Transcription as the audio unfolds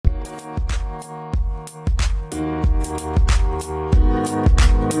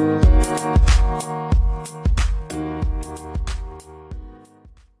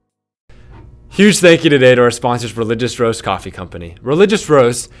Huge thank you today to our sponsors, Religious Roast Coffee Company. Religious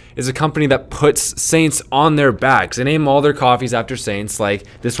Roast is a company that puts saints on their bags. They name all their coffees after saints, like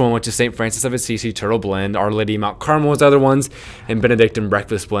this one went to St. Francis of Assisi Turtle Blend, Our Lady Mount Carmel is other ones, and Benedictine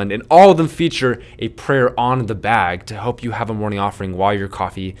Breakfast Blend. And all of them feature a prayer on the bag to help you have a morning offering while your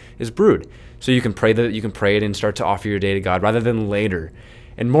coffee is brewed. So you can pray it and start to offer your day to God rather than later.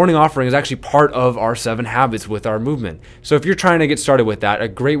 And morning offering is actually part of our 7 habits with our movement. So if you're trying to get started with that, a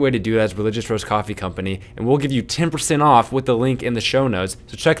great way to do that is Religious Roast Coffee Company. And we'll give you 10% off with the link in the show notes.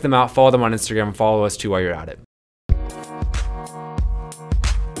 So check them out, follow them on Instagram, and follow us too while you're at it.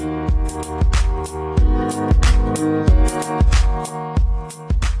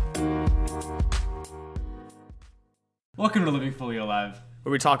 Welcome to Living Fully Alive,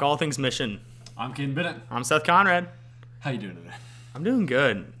 where we talk all things mission. I'm Caden Bennett. I'm Seth Conrad. How you doing today? I'm doing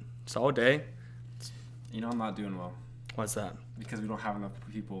good. Solid day. You know I'm not doing well. What's that? Because we don't have enough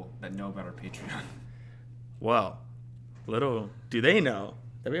people that know about our Patreon. Well, little do they know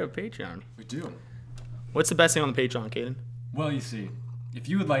that we have a Patreon. We do. What's the best thing on the Patreon, Caden? Well, you see, if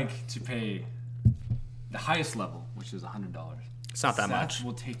you would like to pay the highest level, which is $100, it's not that Seth much.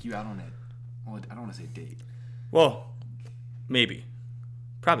 We'll take you out on it. Well, I don't want to say date. Well, maybe.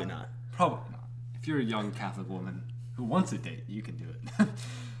 Probably not. Probably not. If you're a young Catholic woman who wants a date, you can do it.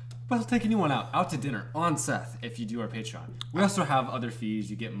 But I'll take anyone out to dinner on Seth if you do our Patreon. We also have other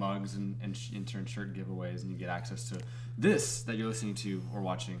fees. You get mugs and intern shirt giveaways, and you get access to this that you're listening to or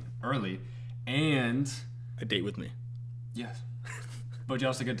watching early, and a date with me. Yes. But you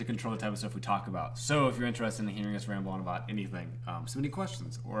also get to control the type of stuff we talk about. So if you're interested in hearing us ramble on about anything, submitting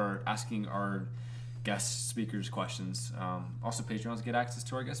questions or asking our guest speakers questions. Also, Patreons get access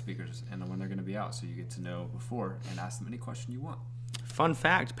to our guest speakers and when they're going to be out, so you get to know before and ask them any question you want. Fun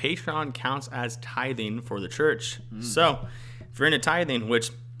fact, Patreon counts as tithing for the church. So if you're into tithing,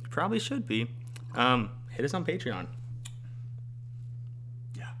 which you probably should be, hit us on Patreon.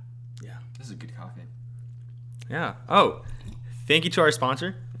 Yeah. This is a good coffee. Yeah. Oh, thank you to our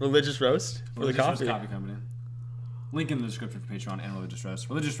sponsor, Religious Roast, for the coffee. Roast Coffee Company. Link in the description for Patreon and Religious Roast.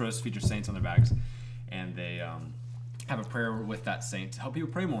 Religious Roast features saints on their bags, and they have a prayer with that saint to help people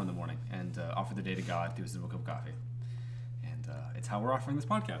pray more in the morning and offer their day to God through a simple cup of coffee. And it's how we're offering this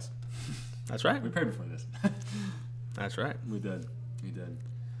podcast. That's right. We prayed before this. That's right. We did.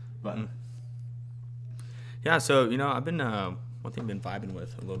 But yeah, so I've been one thing I've been vibing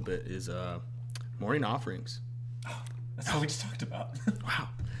with a little bit is morning offerings. That's what we just talked about. Wow.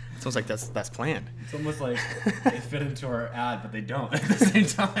 Sounds like that's planned. It's almost like they fit into our ad, but they don't at the same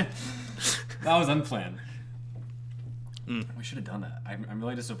time. That was unplanned. We should have done that. I'm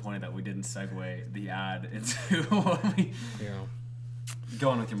really disappointed that we didn't segue the ad into what we... Go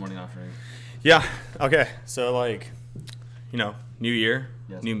on with your morning offering. Yeah. Okay. So, new year,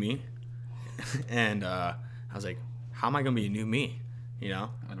 yes. New me. And I was like, how am I going to be a new me? I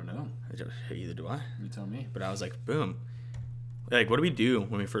don't know. Either do I. You tell me. But I was like, boom. Like, what do we do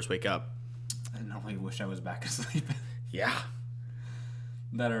when we first wake up? I normally wish I was back asleep. Yeah.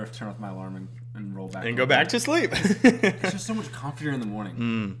 That or turn off my alarm and roll back. And go back to sleep. It's just so much comfier in the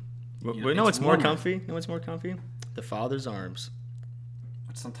morning. It's more comfy? You know what's more comfy? The Father's arms.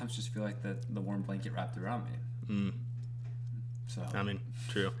 But sometimes just feel like the warm blanket wrapped around me. So. I mean,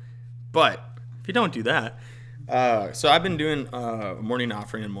 true. But if you don't do that, so I've been doing a morning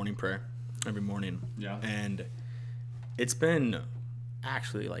offering and morning prayer every morning. Yeah. And it's been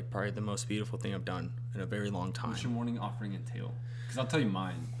actually probably the most beautiful thing I've done in a very long time. What's your morning offering entail? Because I'll tell you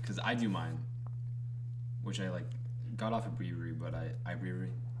mine, because I do mine, which I got off a brewery, but iBrewery.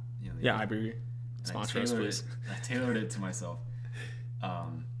 iBrewery. Sponsor us, please. I tailored it to myself.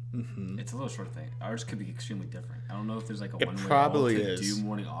 It's a little short thing. Ours could be extremely different. I don't know if there's one way to do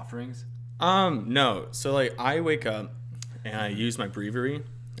morning offerings. No. So I wake up and I use my brewery.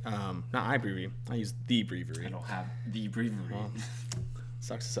 Not iBrewery. I use the brewery. I don't have the brewery. Well,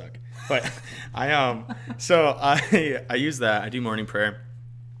 sucks to suck. But I use that. I do morning prayer,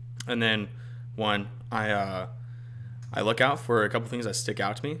 and then I look out for a couple things that stick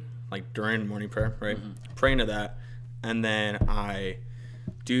out to me, during morning prayer, right? Pray into that, and then I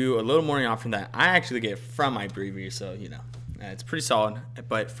do a little morning offering that I actually get from my brewery, so it's pretty solid.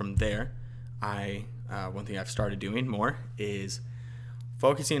 But from there, one thing I've started doing more is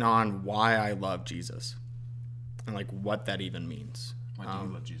focusing on why I love Jesus and what that even means. Why do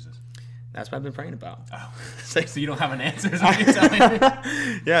you love Jesus? That's what I've been praying about. Oh, so you don't have an answer? Is what you're telling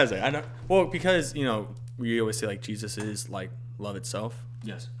me? Yeah, I know. Well, because we always say Jesus is love itself.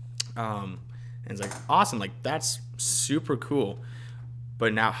 Yes. And it's awesome. That's super cool.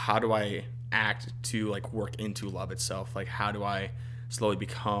 But now, how do I act to work into love itself? How do I slowly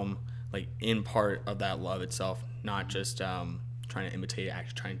become like in part of that love itself, not just trying to imitate it,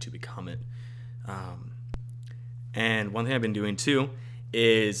 actually trying to become it. And one thing I've been doing too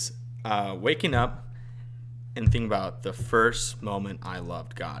is waking up and thinking about the first moment I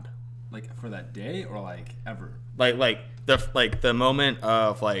loved God. Like for that day or like ever? Like the moment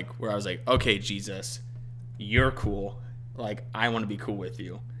of like where I was like, okay, Jesus, you're cool. Like I want to be cool with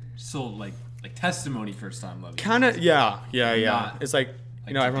you. So like testimony first time loving. Kind of, yeah. Not It's like,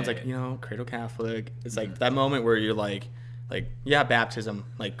 you know, everyone's today. like, you know, cradle Catholic. It's like that moment where you're like, yeah, baptism,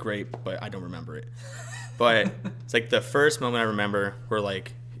 like great, but I don't remember it. But it's like the first moment I remember where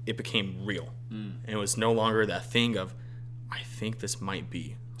like it became real, and it was no longer that thing of, I think this might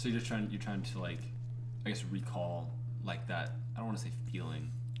be. So you're trying to like, I guess recall like that. I don't want to say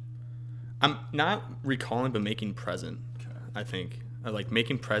feeling. I'm not recalling, but making present. Okay. I think like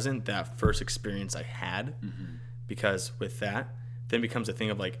making present that first experience I had, because with that, then becomes a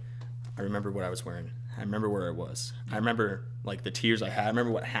thing of like, I remember what I was wearing. I remember where I was. I remember like the tears I had. I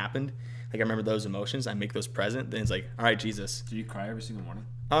remember what happened. Like I remember those emotions. I make those present. Then it's like, all right, Jesus. Do you cry every single morning?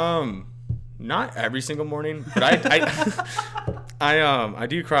 Not every single morning, but I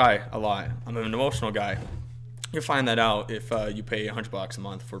do cry a lot. I'm an emotional guy. You'll find that out if you pay $100 a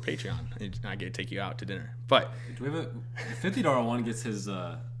month for Patreon, and I get to take you out to dinner. But Do we have the $50 one gets his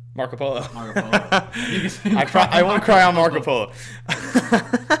Marco Polo. Marco Polo. I want to cry on Marco Polo.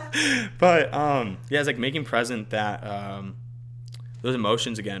 But yeah, it's like making present that those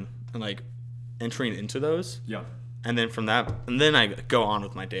emotions again, and like entering into those. Yeah. And then from that, and then I go on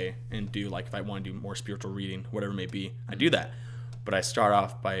with my day and do like, if I want to do more spiritual reading, whatever it may be, I do that. But I start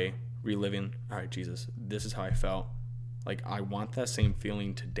off by reliving, all right, Jesus, this is how I felt. Like I want that same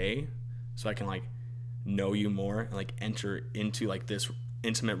feeling today, so I can like know you more and like enter into like this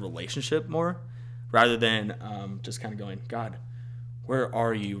intimate relationship more, rather than just kind of going, God, where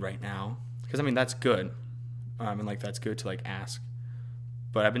are you right now? Because I mean that's good, and like that's good to like ask.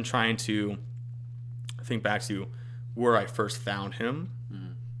 But I've been trying to think back to where I first found him,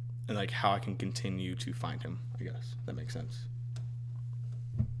 and like how I can continue to find him. I guess that makes sense.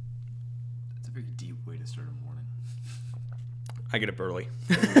 That's a very deep way to start a morning. I get up early.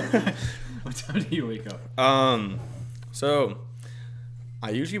 What time do you wake up? So I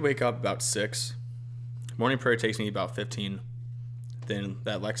usually wake up about 6. Morning prayer takes me about 15. Then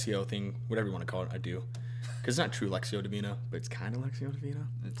that Lectio thing, whatever you want to call it, I do. Because it's not true Lectio Divina, but it's kind of Lectio Divina.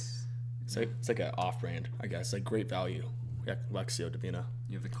 It's like an off-brand, I guess. Like Great Value, yeah, Lectio Divina.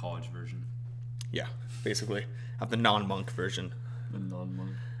 You have the college version. Yeah, basically. I have the non-monk version. The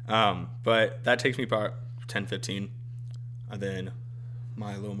non-monk. But that takes me about 10, 15. And then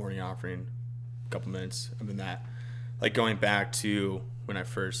my little morning offering, a couple minutes. And then that, like going back to when I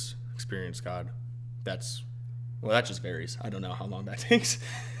first experienced God, that just varies. I don't know how long that takes.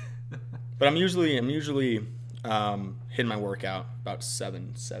 But I'm usually hitting my workout about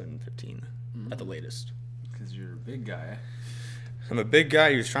 7:15 at the latest. Because you're a big guy. I'm a big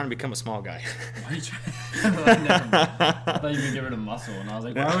guy who's trying to become a small guy. Why are you trying? I thought you would get rid of muscle, and I was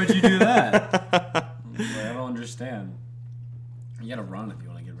like, why would you do that? I don't understand. You gotta run if you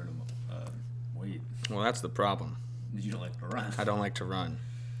want to get rid of weight. Well, that's the problem. You don't like to run. I don't like to run.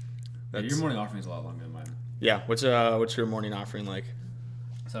 Yeah, your morning offering is a lot longer than mine. Yeah. What's your morning offering like?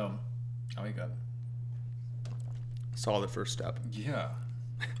 So, I wake up. Solid first step. Yeah.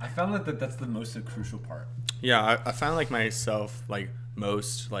 I found that that's the most crucial part. Yeah, I found like myself like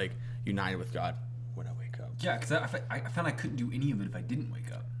most like united with God when I wake up. Yeah, because I found I couldn't do any of it if I didn't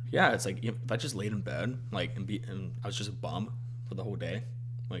wake up. Yeah, it's like if I just laid in bed like and I was just a bum for the whole day,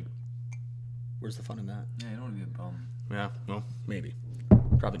 like where's the fun in that? Yeah, you don't want to be a bum. Yeah, well, maybe.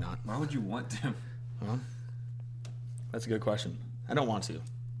 Probably not. Why would you want to? Well, that's a good question. I don't want to,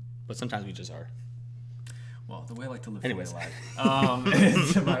 but sometimes we just are. Well, the way I like to live Anyways. my life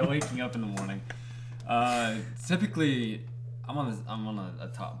is by waking up in the morning. Typically, I'm on a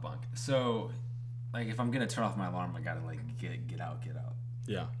top bunk. So, like, if I'm gonna turn off my alarm, I gotta like get out.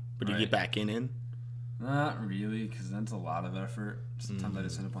 Yeah, but do you Right. get back in? Not really, because that's a lot of effort. Sometimes I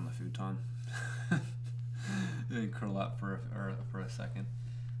just end up on the futon and curl up for a second.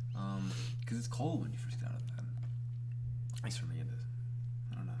 Because it's cold when you first get out of bed. I certainly get this.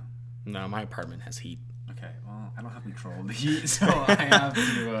 I don't know. No, my apartment has heat. Okay, well, I don't have control of the heat, so I have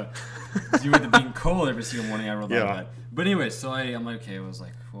to deal with it being cold every single morning I roll out of Yeah. bed. But anyway, so I'm like, okay, I was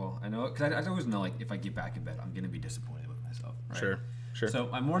like, well, I know, because I always know, like, if I get back in bed, I'm going to be disappointed with myself, right? Sure. So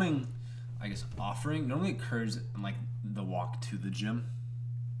my morning, I guess, offering normally occurs in, like, the walk to the gym,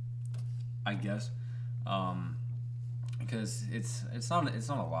 I guess. Because it's not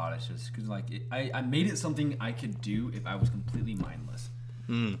a lot, it's just because, like, I made it something I could do if I was completely mindless.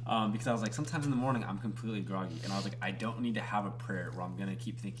 Because I was like, sometimes in the morning I'm completely groggy, and I was like, I don't need to have a prayer where I'm gonna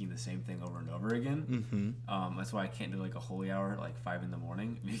keep thinking the same thing over and over again. That's why I can't do like a holy hour at like 5 in the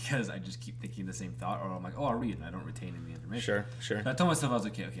morning, because I just keep thinking the same thought, or I'm like, oh, I'll read and I don't retain any information. Sure. So I told myself, I was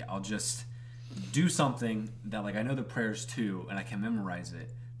like, okay, I'll just do something that like I know the prayers too, and I can memorize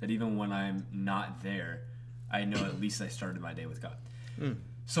it. That even when I'm not there, I know at least I started my day with God.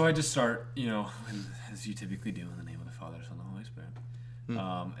 So I just start, as you typically do, in the name of the Father, Son, and the Holy Spirit.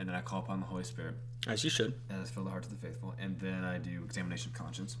 And then I call upon the Holy Spirit. As you should. And I fill the hearts of the faithful. And then I do examination of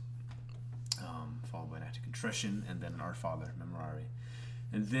conscience, followed by an act of contrition, and then an Our Father, Memorare.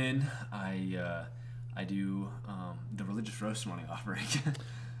 And then I do the religious roast morning offering.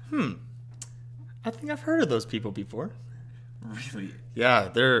 I think I've heard of those people before. Really? Yeah,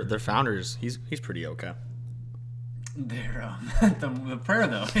 they're founders. He's pretty okay. They're the prayer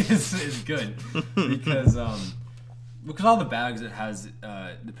though is good because all the bags it has,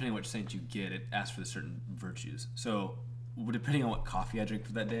 depending on which saint you get, it asks for the certain virtues. So depending on what coffee I drink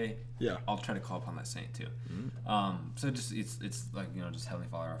for that day, I'll try to call upon that saint too. So it's like, just Heavenly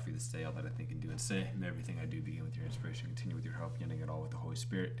Father, I offer you this day all that I think and do and say. May everything I do begin with your inspiration, continue with your help, ending it all with the Holy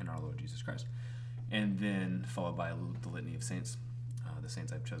Spirit and our Lord Jesus Christ. And then followed by the litany of saints, the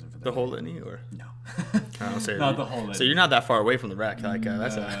saints I've chosen for that. The whole litany, or no? Not the whole litany. So you're not that far away from the wreck. Like No.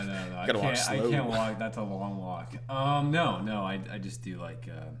 Gotta walk slow. I can't walk. That's a long walk. No. I just do like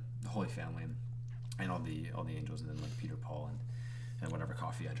the Holy Family and all the angels, and then like Peter, Paul, and whatever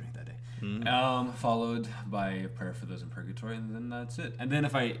coffee I drink that day. Followed by a prayer for those in purgatory, and then that's it. And then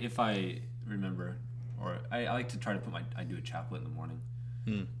if I remember, or I like to try to I do a chaplet in the morning.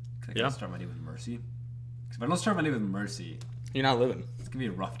 I start my day with mercy. Because if I don't start my day with mercy, you're not living. It's gonna be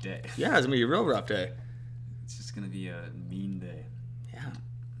a rough day. Yeah, it's gonna be a real rough day. It's just gonna be a mean day. Yeah.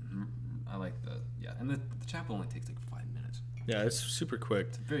 I like and the chapel only takes like 5 minutes. Yeah, it's super quick.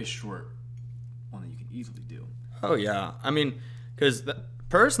 It's a very short one that you can easily do. Oh yeah, I mean, because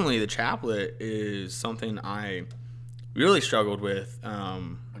personally, the chaplet is something I really struggled with. How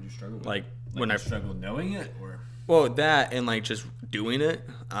did you struggle with? Like when I struggled knowing it, or well, that and like just doing it,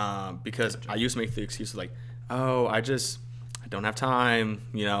 because I used to make the excuse of like, oh, I don't have time,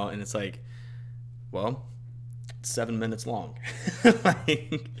 and it's like, well, it's 7 minutes long.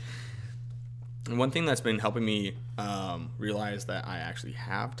 And one thing that's been helping me realize that I actually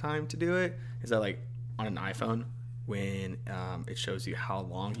have time to do it is that, like, on an iPhone, when it shows you how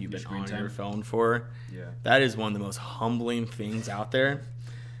long you've been on your phone for, that is one of the most humbling things out there.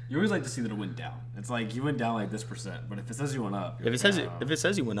 You always like to see that it went down. It's like you went down like this %, but if it says you went up, if it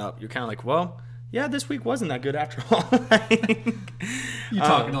says you went up, you're kind of like, well, yeah, this week wasn't that good after all. You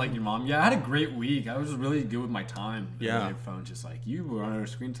talking to like your mom? Yeah, I had a great week. I was really good with my time. Yeah, and my phone's just like, you were on our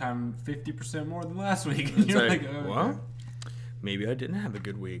screen time 50% more than last week. It's like, well, maybe I didn't have a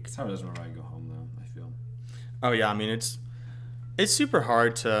good week. That's how it is whenever I go home, though. I feel. Oh yeah, I mean it's super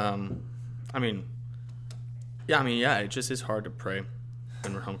hard to. It just is hard to pray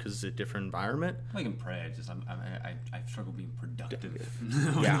when we're home because it's a different environment. I can pray. I struggle being productive with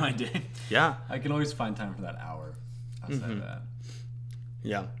my day. Yeah, I can always find time for that hour outside of that.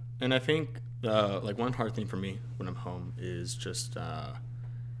 Yeah, and I think like one hard thing for me when I'm home is just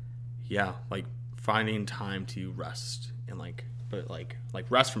like finding time to rest and like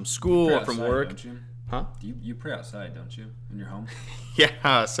rest from school or from work. Don't you? Huh? You pray outside, don't you, when you're home?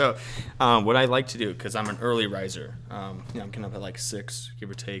 Yeah. So, what I like to do, because I'm an early riser, I'm getting up at like 6, give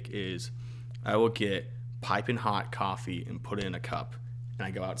or take, is I will get piping hot coffee and put it in a cup, and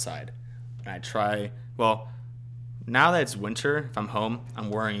I go outside, and I try. Well, now that it's winter, if I'm home, I'm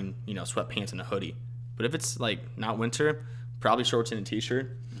wearing sweatpants and a hoodie. But if it's like not winter, probably shorts and a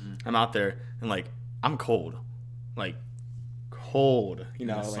t-shirt. I'm out there and like I'm cold, like cold. In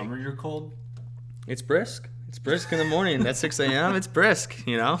the summer, you're cold. It's brisk. It's brisk in the morning. At 6 a.m., it's brisk,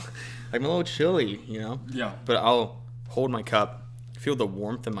 Like, I'm a little chilly, Yeah. But I'll hold my cup, feel the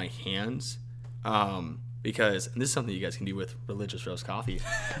warmth in my hands, because and this is something you guys can do with Religious Roast Coffee.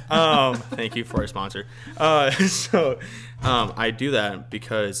 Thank you for our sponsor. I do that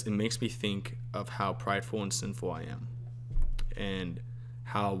because it makes me think of how prideful and sinful I am and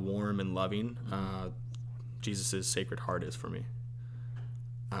how warm and loving Jesus' Sacred Heart is for me.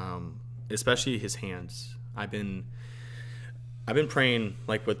 Especially his hands. I've been praying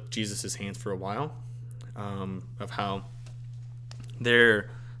like with Jesus' hands for a while, of how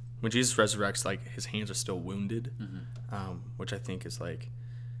when Jesus resurrects, like his hands are still wounded, which I think is like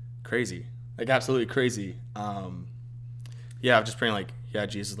crazy, like absolutely crazy. I'm just praying like, yeah,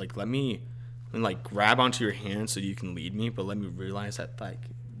 Jesus, like let me like grab onto your hand so you can lead me, but let me realize that like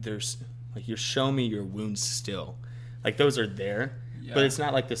there's like you're showing me your wounds still, like those are there. Yeah. But it's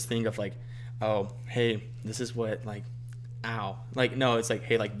not like this thing of like, oh, hey, this is what like, ow. Like, no, it's like,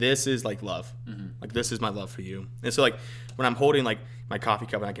 hey, like this is like love. Like this is my love for you. And so like when I'm holding like my coffee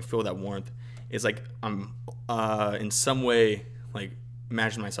cup and I can feel that warmth, it's like I'm in some way like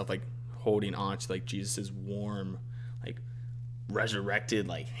imagine myself like holding on to like Jesus's warm, like resurrected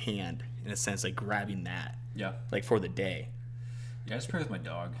like hand in a sense, like grabbing that. Yeah. Like for the day. Yeah, I just pray with my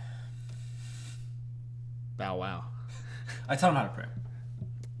dog. Bow wow. I tell him how to pray.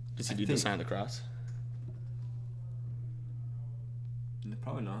 Does he do the sign of the cross?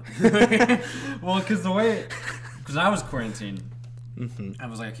 Probably not. Well, because because I was quarantined, I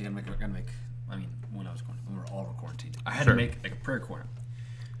was like, okay, I gotta make. I mean, when I was quarantined, when we were all quarantined, I had to make like a prayer corner,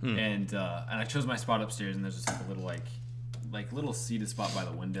 and I chose my spot upstairs, and there's just like a little like little seated spot by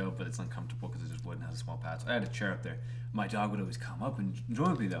the window, but it's uncomfortable because it's just wood and has a small patch. I had a chair up there. My dog would always come up and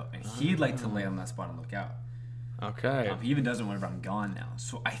join me though, and he'd like to lay on that spot and look out. Okay. He even does it whenever I'm gone now,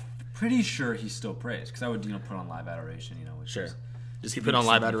 so I'm pretty sure he still prays because I would put on live adoration, which is. Does he put on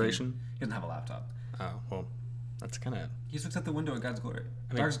live adoration? He doesn't have a laptop. Oh, well, that's kind of... He just looks at the window at God's glory.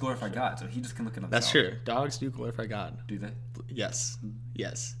 Dogs glorify God, so he just can look at himself. That's true. Dogs do glorify God. Do they? Yes.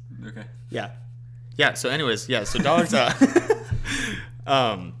 Yes. Okay. Yeah. Yeah, so anyways, yeah, so dogs...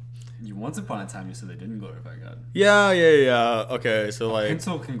 You once upon a time you said they didn't glorify God. Yeah. Okay, so like...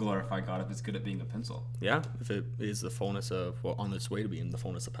 Pencil can glorify God if it's good at being a pencil. Yeah, if it is the fullness of... Well, on its way to being the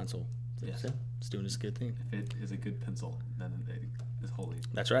fullness of pencil. Yes. Yeah, it's doing its good thing. If it is a good pencil, then it is holy.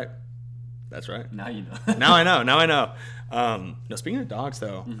 That's right. Now you know. Now I know. No, speaking of dogs,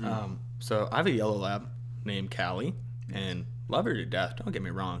 though, so I have a yellow lab named Callie, and love her to death. Don't get me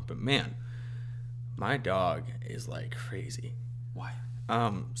wrong, but man, my dog is like crazy. Why?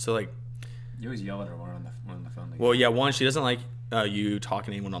 So like, you always yell at her when on the phone. Well, yeah, one, she doesn't like you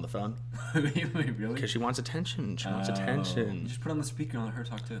talking to anyone on the phone. Wait, really? Because she wants attention. You just put on the speaker and let her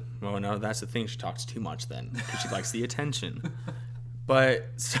talk too. Well, no, that's the thing. She talks too much then because she likes the attention. But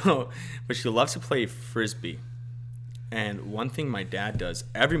she loves to play frisbee. And one thing my dad does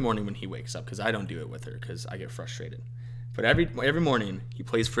every morning when he wakes up, because I don't do it with her because I get frustrated. But every morning he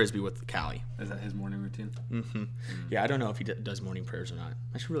plays frisbee with Callie. Is that his morning routine? Yeah, I don't know if he does morning prayers or not.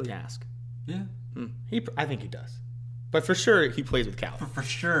 I should really ask. Yeah. I think he does. But for sure he plays with Callie. For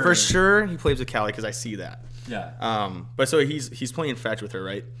sure. For sure he plays with Callie because I see that. Yeah. But so he's playing fetch with her,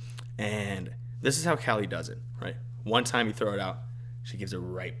 right? And this is how Callie does it, right? One time you throw it out, she gives it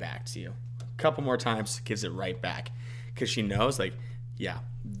right back to you. A couple more times, gives it right back. Because she knows, like, yeah,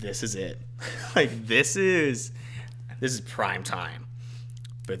 this is it. Like, this is prime time.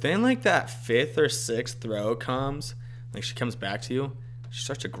 But then, like, that fifth or sixth throw comes, like, she comes back to you, she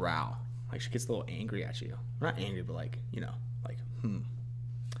starts to growl. Like, she gets a little angry at you. Not angry, but, like, like,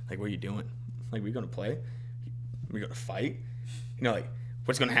 like, what are you doing? Like, we going to play? We going to fight? Like,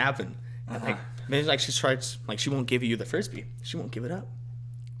 what's going to happen? And, like, then, like, she tries, like, she won't give you the frisbee. She won't give it up.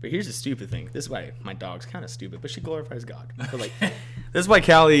 But here's the stupid thing. This is why my dog's kind of stupid, but she glorifies God. But, like, this is why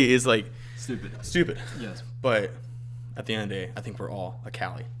Callie is, like... Stupid. Yes. But at the end of the day, I think we're all a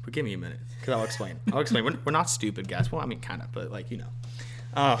Callie. But give me a minute, because I'll explain. We're not stupid, guys. Well, I mean, kind of, but, like,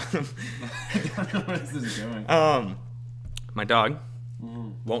 I don't know where this is going. My dog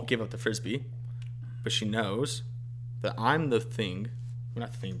won't give up the frisbee, but she knows that I'm the thing... Well,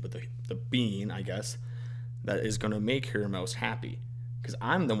 not the thing, but the being, I guess, that is going to make her most happy. Because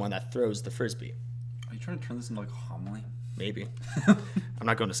I'm the one that throws the frisbee. Are you trying to turn this into like a homily? Maybe. I'm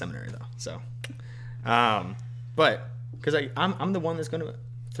not going to seminary though, so. But because I'm the one that's going to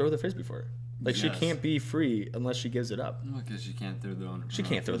throw the frisbee for her. Like she can't be free unless she gives it up. Because she can't throw She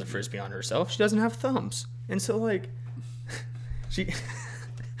can't throw the frisbee on herself. She doesn't have thumbs, and so like, she.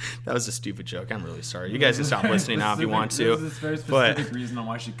 That was a stupid joke. I'm really sorry. You guys can stop listening now if you want to. There's a very specific reason on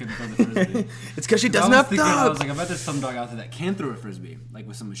why she couldn't throw the frisbee. It's because she doesn't have thumbs. I was like, I bet there's some dog out there that can throw a frisbee, like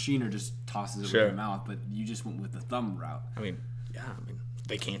with some machine or just tosses it with their mouth. But you just went with the thumb route. I mean,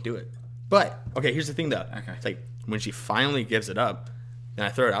 they can't do it. But okay, here's the thing though. Okay. It's like when she finally gives it up, and I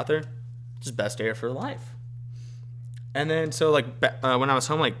throw it out there, it's the best day of her life. And then so like when I was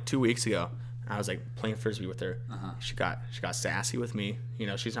home like 2 weeks ago, I was like playing frisbee with her. She got sassy with me.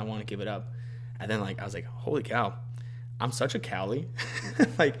 She's not wanting to give it up. And then like I was like, holy cow, I'm such a Callie.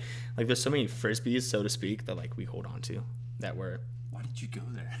 like there's so many frisbees, so to speak, that like we hold on to that were. Why did you go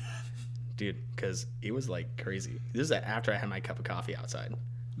there? Dude, because it was like crazy. This is after I had my cup of coffee outside.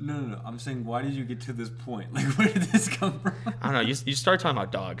 No. I'm saying, why did you get to this point? Like, where did this come from? I don't know. You started talking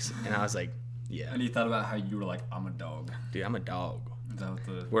about dogs, and I was like, yeah. And you thought about how you were like, I'm a dog. Dude, I'm a dog. Is that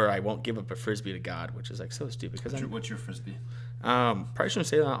what where I won't give up a frisbee to God, which is like so stupid. What's your frisbee? Probably shouldn't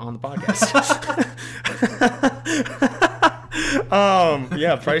say that on the podcast.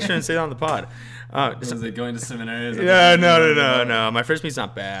 Yeah, probably shouldn't say that on the pod. Is it going to seminary? Yeah, no. My first meet's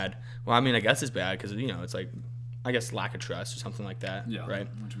not bad. Well, I mean, I guess it's bad because, it's like, I guess lack of trust or something like that. Yeah. Right?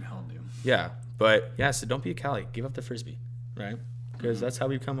 Which we all do. Yeah. But, yeah, so don't be a Cali. Give up the Frisbee. Right? Because that's how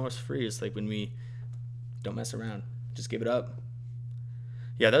we become most free. It's like when we don't mess around. Just give it up.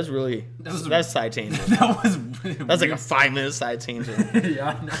 Yeah, that's side tangent. That's like a 5-minute side tangent.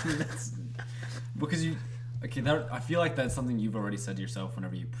 Yeah, I mean, that's because I feel like that's something you've already said to yourself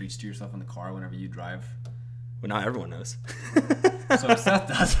whenever you preach to yourself in the car, whenever you drive. Well, not everyone knows. So Seth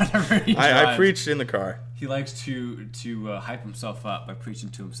does whenever he drives. I preached in the car. He likes to hype himself up by preaching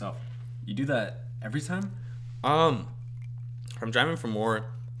to himself. You do that every time? I'm driving for more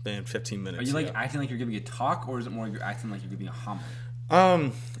than 15 minutes. Are you acting like you're giving a talk, or is it more you're acting like you're giving a homily?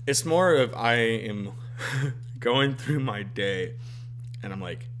 It's more of I am going through my day, and I'm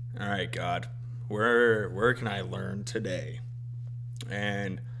like, all right, God, where can I learn today?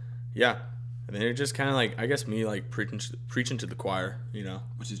 And yeah, and then it just kind of like, I guess me like preaching to the choir,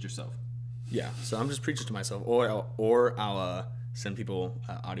 Which is yourself. Yeah, so I'm just preaching to myself, or I'll send people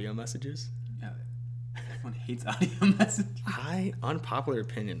audio messages. Yeah, everyone hates audio messages. Unpopular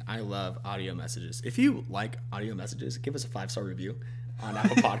opinion, I love audio messages. If you like audio messages, give us a 5-star review on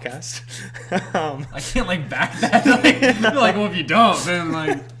Apple Podcasts. I can't back that. Well, if you don't,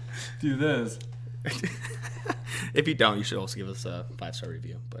 then do this. If you don't, you should also give us a 5-star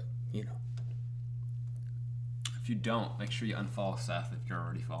review. But if you don't, make sure you unfollow Seth if you're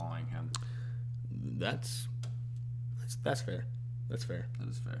already following him. That's fair. That's fair. That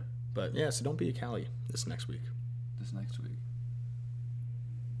is fair. But yeah, so don't be a Cali this next week.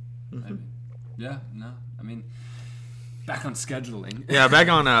 Mm-hmm. Maybe. Yeah. No. I mean, back on scheduling. Yeah. Back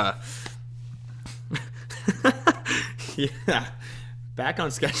on. Yeah. Back on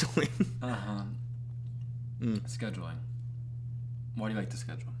scheduling. Scheduling. Why do you like to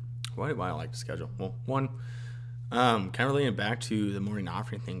schedule? Why do I like to schedule? Well, one, kind of relating it back to the morning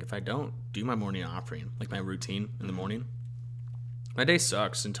offering thing. If I don't do my morning offering, like my routine in the morning, my day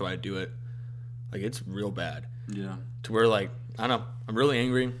sucks until I do it. Like, it's real bad. Yeah. To where, I don't know, I'm really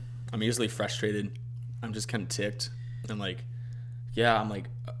angry. I'm easily frustrated. I'm just kind of ticked. And, I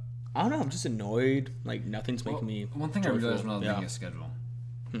don't know, I'm just annoyed. Nothing's making me One thing joyful. I realized when I was making a schedule,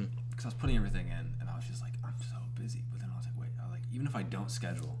 because I was putting everything in, and I was just like, I'm so busy. But then I was like, wait, even if I don't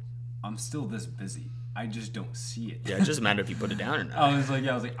schedule, I'm still this busy. I just don't see it. Yeah, it doesn't matter if you put it down or not. I was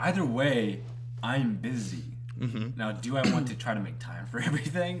like, either way, I'm busy. Mm-hmm. Now, do I want to try to make time for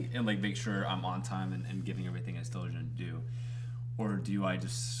everything and make sure I'm on time and giving everything I still didn't do? Or do I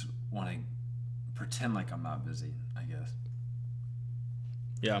just want to pretend like I'm not busy, I guess?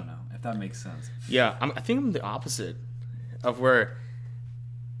 Yeah. I don't know, if that makes sense. Yeah, I think I'm the opposite of where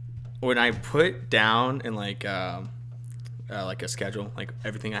when I put down in a schedule,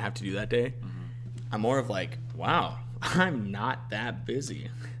 everything I have to do that day, I'm more of wow, I'm not that busy.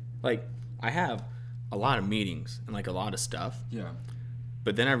 I have a lot of meetings and a lot of stuff. Yeah.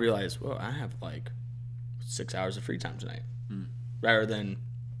 But then I realized, well, I have 6 hours of free time tonight. Rather than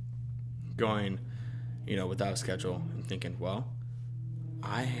going, without a schedule and thinking, well,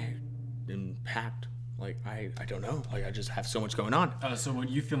 I am packed. I don't know. I just have so much going on. So when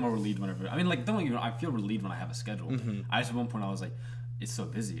you feel more relieved whenever, don't get me wrong, I feel relieved when I have a schedule. I just at one point I was like, it's so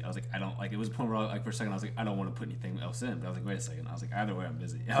busy. I was like, I don't it was a point where for a second I was like, I don't want to put anything else in. But I was like, wait a second. I was like, either way I'm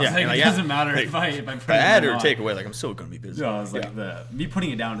busy. I was it doesn't matter if I put add it or on. take away. I'm still gonna be busy. No, I was me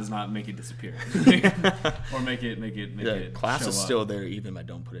putting it down does not make it disappear, or make it. Class show is up. still there even if I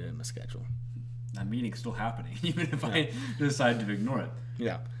don't put it in my schedule. That meeting's still happening, even if I decide to ignore it.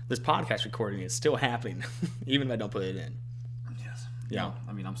 Yeah, this podcast recording is still happening, even if I don't put it in. Yes. Yeah. Well,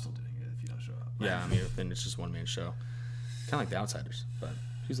 I mean, I'm still doing it if you don't show up. Yeah, I mean, then it's just one man show. Kind of like The Outsiders, but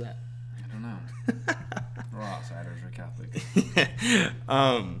who's that? I don't know. We're all outsiders. We're Catholic.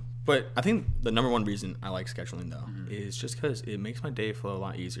 But I think the number one reason I like scheduling though is just because it makes my day flow a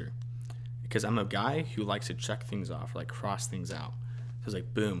lot easier. Because I'm a guy who likes to check things off, cross things out. So it's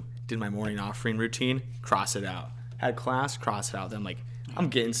boom, did my morning offering routine, cross it out. Had class, cross it out. Then I'm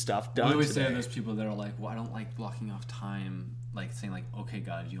getting stuff done. I always today. say there's people that are like, well, I don't like blocking off time, saying okay,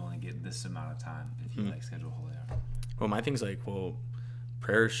 God, you only get this amount of time if you schedule a holy hour. Well, my thing's well,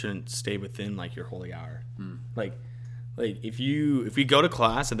 prayer shouldn't stay within your holy hour. If we go to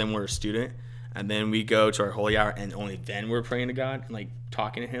class and then we're a student and then we go to our holy hour and only then we're praying to God and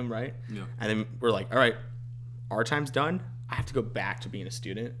talking to Him, right? Yeah. And then we're all right, our time's done. I have to go back to being a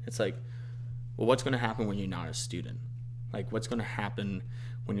student. It's well, what's going to happen when you're not a student? What's going to happen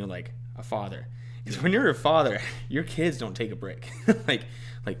when you're a father? Because when you're a father, your kids don't take a break.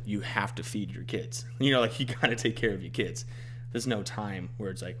 You have to feed your kids. You got to take care of your kids. there's no time where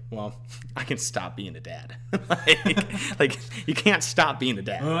it's like, well, I can stop being a dad. like you can't stop being a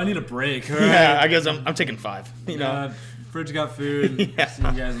dad. Oh, I need a break. All Yeah, right. I guess I'm taking 5. You know, Fridge got food. Yeah. See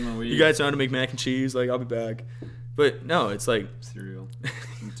you guys in the week. you guys know how to make mac and cheese. Like, I'll be back. But no, it's like, Cereal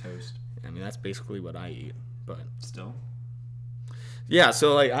and toast. I mean, that's basically what I eat. But Still. yeah,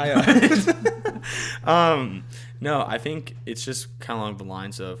 so like no, I think it's just kind of along the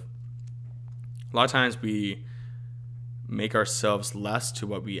lines of a lot of times we make ourselves less to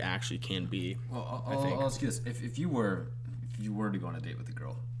what we actually can be. Well, I think. I'll ask you this: if you were to go on a date with a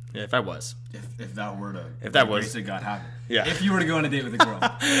girl, Yeah, if I was. if that were to was- grace of God happen, Yeah. if you were to go on a date with a girl,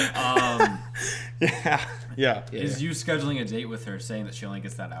 Yeah. is you scheduling a date with her saying that she only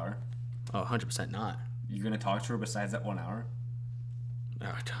gets that hour? Oh, 100% not. You're gonna talk to her besides that 1 hour?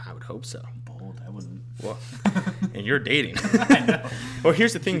 I would hope so. Bold, I wouldn't. Well, and you're dating. I know. Well,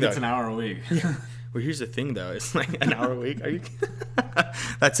 here's the thing, though. It's an hour a week. Well, here's the thing, though. It's like an hour a week. Are you?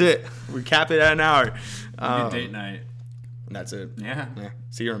 That's it. We cap it at an hour. Good date night. And that's it. Yeah.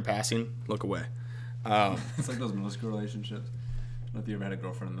 See her in passing. Look away. It's like those middle school relationships. I don't know if you ever had a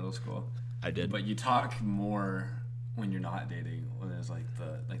girlfriend in middle school. I did. But you talk more when you're not dating. When there's like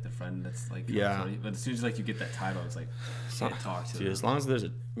the friend that's like Yeah. flirty. But as soon as like you get that title, it's like can't talk to Dude, them. as long as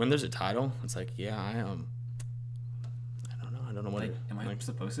when there's a title, it's like, yeah, I don't know what. Like, am I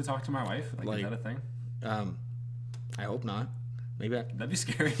supposed to talk to my wife? Like, is that a thing? I hope not. Maybe That'd be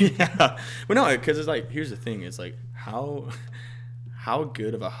scary. yeah. But no, because it's like, here's the thing. It's like, how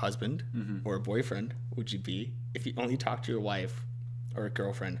good of a husband or a boyfriend would you be if you only talk to your wife or a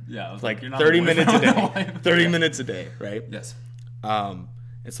girlfriend? Yeah, like you're not 30 a minutes a boyfriend or a day. wife. 30 minutes a day, right? Yes.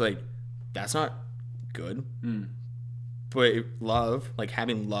 It's like, that's not good. Mm. But love, like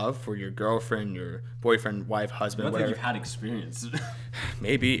having love for your girlfriend, your boyfriend, wife, I husband, don't think whatever. you've had experience.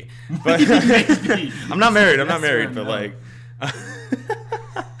 Maybe. But Maybe. I'm not married. I'm not Yes or married. But no. like,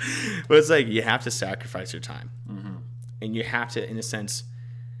 but it's like you have to sacrifice your time, and you have to, in a sense,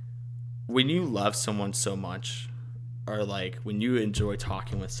 when you love someone so much, or like when you enjoy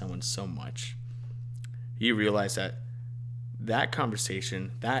talking with someone so much, you realize that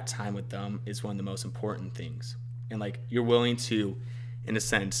conversation, that time with them, is one of the most important things, and like you're willing to, in a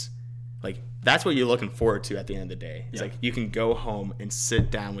sense, like that's what you're looking forward to at the end of the day. It's Yeah. like you can go home and sit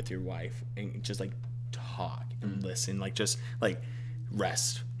down with your wife and just like talk and listen, like just like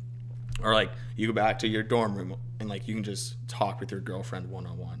rest, or like you go back to your dorm room and like you can just talk with your girlfriend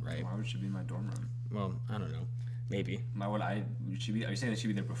one-on-one, right? Why would she be in my dorm room? Well, I don't know, maybe. Why would I? Would she be? Are you saying that she'd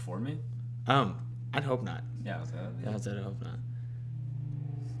be there before me? I'd hope not. Yeah. Was that, Yeah, I'd hope not.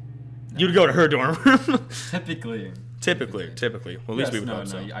 You'd go to her dorm room. Typically. Typically. Well, at least we would no, hope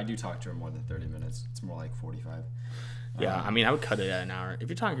so. I do talk to her more than 30 minutes. It's more like 45. Yeah, I mean, I would cut it at an hour. If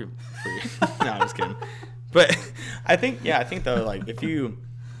you're talking free. No, I'm just kidding. But I think though, like if you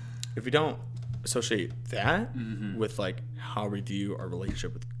don't associate that with like how we view our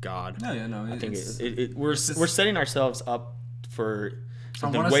relationship with God, No, yeah, no. I think we're setting ourselves up for I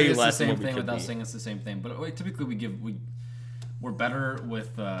something want to way say it's the less than same what we thing could without be. saying it's the same thing. But typically we're better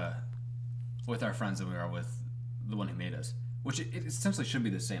with our friends than we are with the one who made us. Which it essentially should be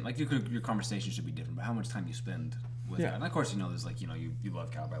the same. Like your conversation should be different, but how much time you spend with Yeah. that. And of course, there's like you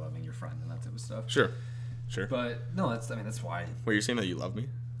love God by loving your friend and that type of stuff. Sure. But no, that's why. Were you saying that you love me?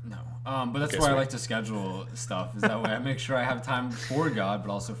 No, but that's Okay, why I sweet. like to schedule stuff. Is that way I make sure I have time for God,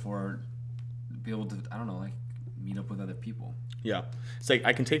 but also for be able to like meet up with other people. Yeah, it's like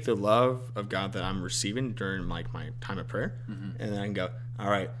I can take the love of God that I'm receiving during like my time of prayer, and then I can go, all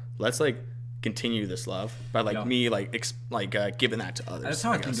right, let's like continue this love by like Yeah. me like giving that to others. That's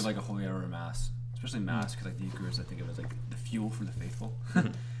how I guess. think of like a holy hour mass, especially mass, because like the Eucharist, I think of it as like the fuel for the faithful.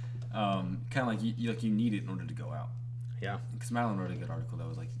 Kind of like you need it in order to go out. Yeah, Because Madeline wrote a good article that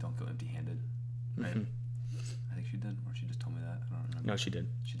was like, don't go empty-handed, right? I think she did, or she just told me that. I don't remember. no, she did.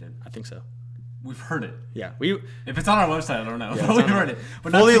 She did. I think so. We've heard it. Yeah, If it's on our website, I don't know. Yeah, But it's we've on heard it.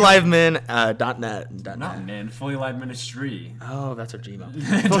 But not FullyLiveMin.net. Not men. Fully Live Ministry. Oh, that's our Gmail.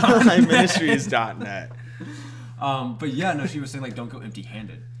 FullyLiveMinistries.net. But yeah, no, she was saying like don't go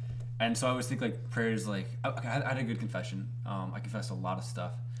empty-handed, and so I always think like prayers like I had a good confession. I confessed a lot of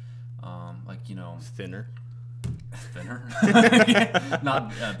stuff, like Thinner. thinner,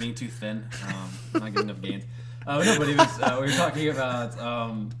 not being too thin, not getting enough gains. No, but he was we were talking about.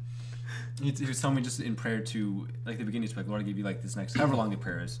 He was telling me just in prayer to like the beginning to like Lord, I give you like this next however long the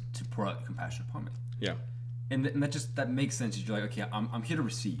prayer is to pour out compassion upon me, Yeah. and that makes sense. You're like okay, I'm here to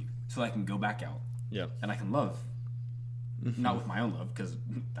receive, so I can go back out. Yeah. And I can love. Not with my own love, because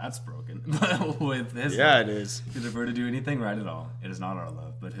that's broken, but with his Yeah, love. it is. Because if we're to do anything right at all, it is not our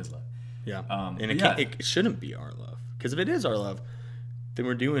love, but his love. Yeah. But And yeah. it shouldn't be our love Because if it is our love, then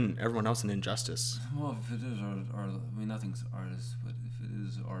we're doing everyone else an injustice. Well, if it is our I mean, nothing's ours, but if it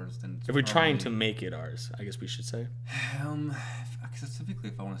is ours, then it's If we're trying to probably- make it ours, I guess we should say. Because typically,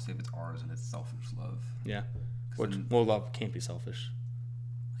 if I want to say if it's ours and it's selfish love. Yeah. 'Cause Which, then- well, love can't be selfish.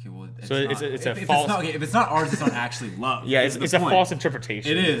 Okay, well, So it's a if false- It's not, okay, if it's not ours, it's not actually love. Yeah, is it's the a point. false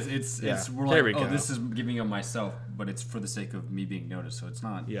interpretation. It is. It's we're There like, we oh, go. this is giving of myself, but it's for the sake of me being noticed. So it's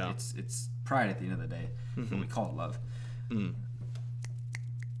not. Yeah. It's pride at the end of the day. But we call it love. Mm.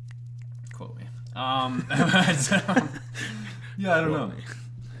 Quote me. Yeah, I don't know.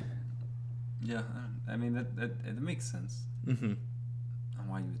 Yeah, I mean that makes sense. Mm-hmm. On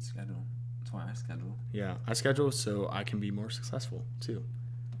why you would schedule. That's why I schedule. Yeah, I schedule so I can be more successful too.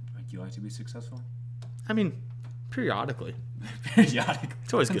 Like, you like to be successful? I mean, periodically. Periodically.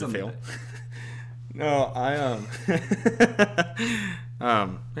 It's always good to Depends on fail. the day. No,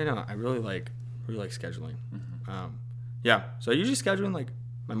 you know, I really like scheduling. Yeah, so I usually schedule in like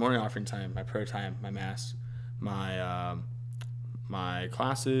my morning offering time, my prayer time, my mass, my my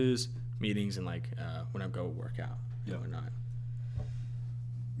classes, meetings, and like when I go work out. Yeah. Or not.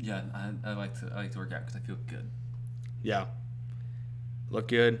 Yeah, I like to work out because I feel good. Yeah. Look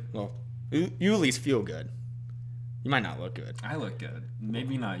good. Well, you at least feel good. You might not look good. I look good.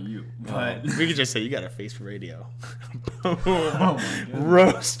 Maybe not you, But but we could just say you got a face for radio. oh my goodness.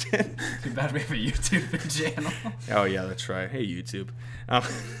 Roasted. Too bad we have a YouTube channel. Oh yeah, that's right. Hey YouTube.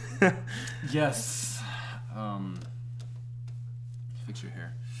 Yes. Fix your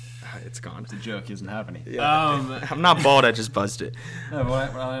hair. It's gone. It's a joke. He doesn't have any. Yeah. I'm not bald. I just buzzed it. No,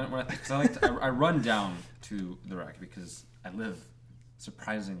 I run down to the rec because I live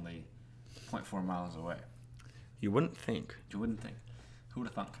surprisingly 0.4 miles away. You wouldn't think. You wouldn't think. Who would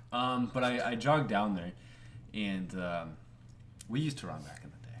have thunk? But I jogged down there, and we used to run back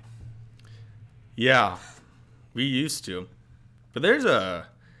in the day. Yeah, we used to, but there's a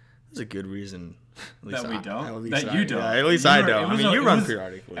good reason. At least That we I- don't. At least That I- you don't. Yeah, at least You I were- don't. it I was mean, a- you it run was-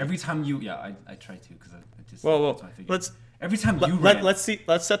 periodically. Every time you, I try to because I just. Well, that's what I figured. Every time you ran. let's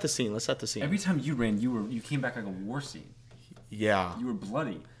set the scene. Let's set the scene. Every time you ran, you came back like a war scene. Yeah. You were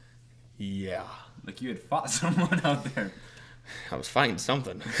bloody, Yeah. like you had fought someone out there. I was fighting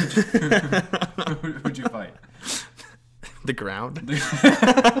something. Who'd you fight? The ground.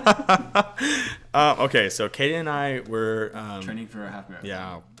 Okay, so Katie and I were Training for a half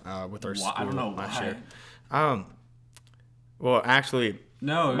marathon. yeah, with our Why- school I don't know last why. year. Well, actually,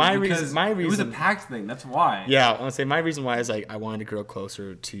 No, My because reason- my it was a reason- packed thing. That's why. yeah, I want to say my reason why is like I wanted to grow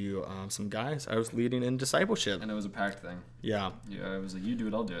closer to some guys I was leading in discipleship. And it was a packed thing. Yeah, Yeah, it was like, you do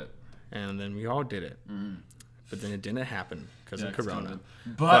it, I'll do it. and then we all did it, but then it didn't happen because Yeah, of 'cause Corona.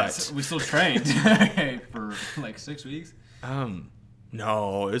 COVID. But we still trained for like 6 weeks.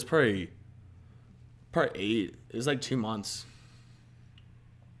 No, it was probably 8. It was like 2 months.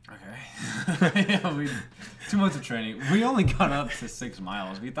 Okay. Yeah, 2 months of training. We only got up to 6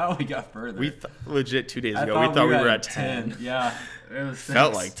 miles. We thought we got further. We legit 2 days I ago. We thought we were at 10. Yeah. It was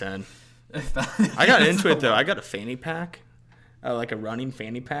Felt 6. like 10. It felt- I got into so it though. long. I got a fanny pack, like a running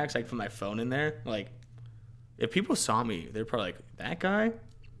fanny pack, so I could put my phone in there. Like, if people saw me, they're probably like, "That guy,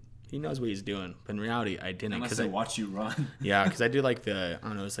 he knows what he's doing." But in reality, I didn't Unless because they watch you run. yeah, because I do like I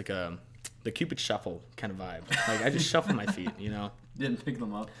don't know, it's like the Cupid shuffle kind of vibe. Like I just shuffle my feet, you know. Didn't pick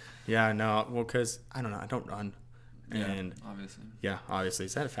them up. Yeah, no, well, because I don't know, I don't run, Yeah, and obviously. yeah, obviously,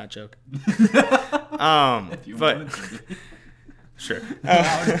 is that a fat joke? If you But wanted to be. sure.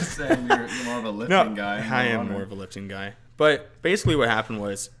 I was just saying you're more of a lifting guy. I am more of a lifting guy. But basically, what happened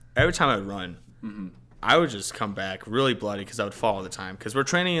was every time I would run, Mm-hmm. I would just come back really bloody because I would fall all the time. Because we're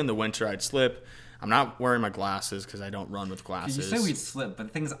training in the winter, I'd slip. I'm not wearing my glasses because I don't run with glasses. You say we'd slip, but the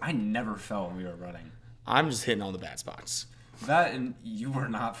thing is, I never fell when we were running. I'm just hitting all the bad spots. That and you were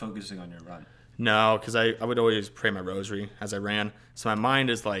not focusing on your run. No, because I would always pray my rosary as I ran. So my mind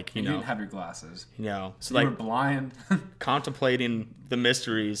is like, You didn't have your glasses. so You were like blind contemplating the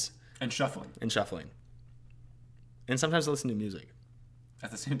mysteries and shuffling and shuffling. And sometimes I listen to music. at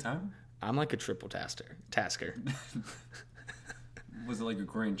the same time. I'm like a triple tasker. Was it like a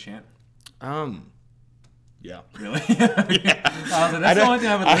Gregorian chant? Yeah. Really? Yeah. That's the only thing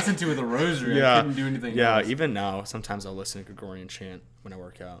I would listen to with a rosary. I couldn't do anything Yeah, else. even now, sometimes I'll listen to Gregorian chant when I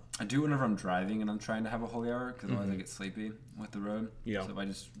work out. I do it whenever I'm driving and I'm trying to have a holy hour because otherwise I get sleepy with the road. Yeah. So if I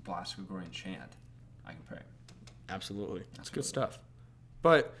just blast Gregorian chant, I can pray. Absolutely. That's good stuff.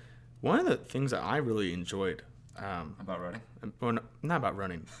 But one of the things that I really enjoyed, About running? well, not about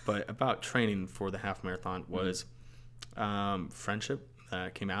running, but about training for the half marathon was friendship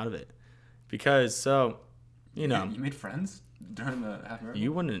that came out of it. Because, so, you know, You made friends during the half marathon?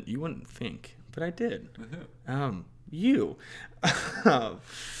 you wouldn't think, but I did. With who? you.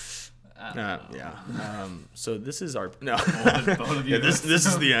 Yeah. So this is our no. Both of you. Yeah, this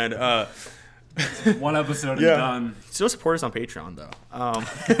is the end. One episode is Yeah. done. Still support us on Patreon though.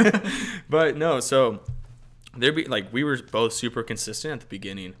 But no, so there be like we were both super consistent at the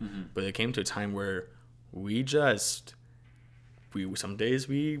beginning, but it came to a time where we some days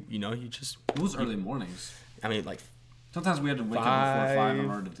you just It was early mornings. I mean like Sometimes we had to wake up before 5 in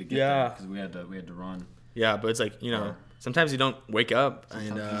order to get Yeah. there because we had to run. yeah, but it's like sometimes you don't wake up and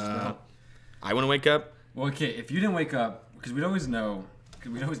Sometimes you just don't. I want to wake up. Well, okay, if you didn't wake up, because we'd always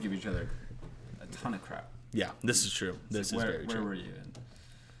give each other a ton of crap. Yeah, this is true. This is very Where true. were you? And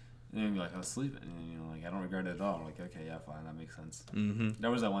then you'd be like, I was sleeping. And like, I don't regret it at all. I'm like, okay, yeah, fine, that makes sense. Mm-hmm. There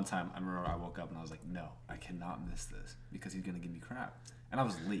was that one time I remember I woke up and I was like, no, I cannot miss this because he's gonna give me crap. And I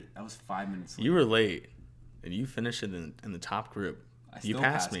was late. I was 5 minutes late. You were late, and you finished it in the top group. I You still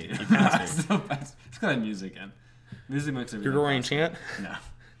passed me. you. You passed me. I still passed. It's got music in. Music makes it. Gregorian chant? No.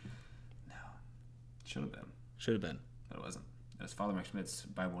 Should have been, Should have been. but it wasn't. It was Father Mike Schmidt's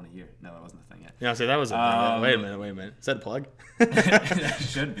Bible in a Year. No, that wasn't the thing yet. Yeah, so that was a wait a minute. Is that a plug? It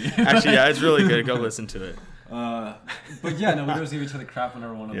should be. Actually, yeah, it's really good. Go listen to it. But yeah, no, we always give each other crap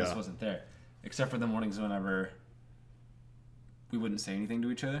whenever one of us Yeah. wasn't there, except for the mornings whenever we wouldn't say anything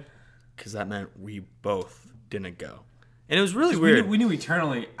to each other. Because that meant we both didn't go. And it was really We weird. knew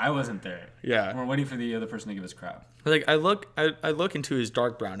eternally I wasn't there. Yeah. And we're waiting for the other person to give us crap. Like I look into his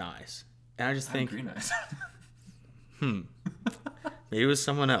dark brown eyes, and I just I have think green eyes. maybe it was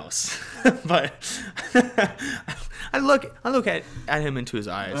someone else. But I look at him into his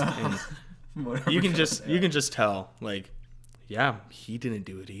eyes, and Whatever you can goes there. just tell, like, yeah, he didn't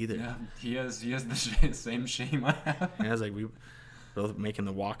do it either. Yeah, he has the same shame I have. And I was like, we both making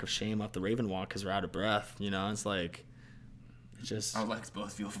the walk of shame up the Raven walk because we're out of breath. It's like, it's just, Our legs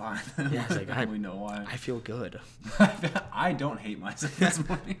both feel fine. Yeah, it's like, we know why. I feel good. I don't hate myself this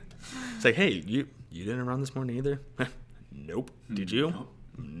morning. It's like, hey, you didn't run this morning either? Nope. Did you? Nope.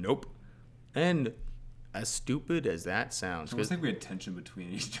 Nope. And as stupid as that sounds, I 'cause think we had tension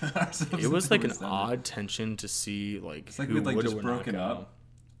between each other. it was like an odd tension to see, like, It's like who we'd like would just or would not broken go. up,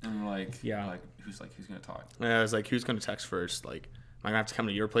 and we're like, Yeah. who's gonna talk? And I was like, who's going to text first? Like, am I going to have to come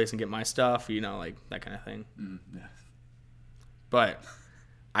to your place and get my stuff? Like that kind of thing. Yeah. But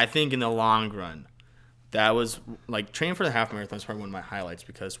I think in the long run, that was like training for the half marathon is probably one of my highlights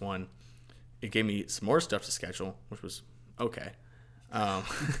because one, it gave me some more stuff to schedule, which was okay.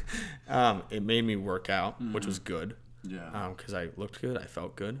 It made me work out, which was good. Yeah. Because I looked good, I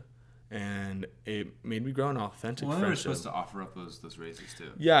felt good, and it made me grow an authentic Well, we were friendship. supposed to offer up those races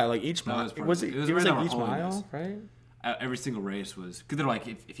too. Yeah, like each That mile. was part Was of it? it. It was It was right like on each our mile, holiness. right? Every single race was because they're like,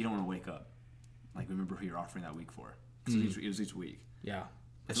 if you don't want to wake up, like remember who you're offering that week for. So it was each week. Yeah,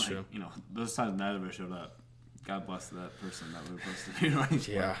 that's Like, true. Those times neither of us showed up. God bless that person that we were supposed to be running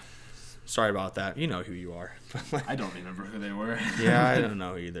for. Yeah. Sorry about that. You know who you are. I don't remember who they were. Yeah, I don't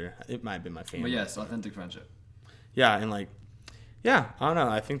know either. It might have been my family. But yes, authentic friendship. Yeah, and like, yeah, I don't know.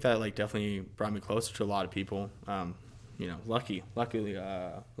 I think that like definitely brought me closer to a lot of people. Lucky you. Lucky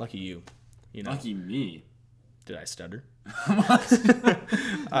me. Did I stutter?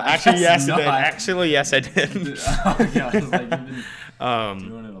 Actually, yes, I did. not. Actually, yes, I did. Oh, yeah, I was like, you've been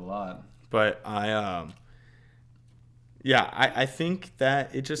doing it a lot. But I think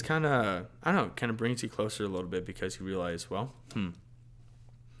that it just kind of, I don't know, kind of brings you closer a little bit because you realize, well,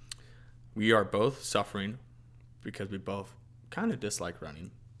 we are both suffering because we both kind of dislike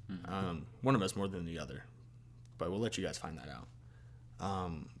running. One of us more than the other, but we'll let you guys find that out.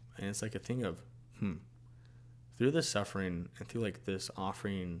 And it's like a thing of, through this suffering and through like this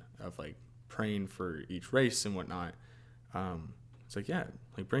offering of like praying for each race and whatnot, it's like, yeah,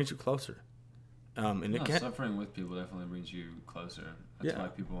 like brings you closer. And it can, Suffering with people definitely brings you closer. That's why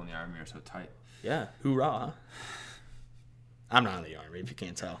people in the army are so tight. yeah, hoorah. I'm not in the army if you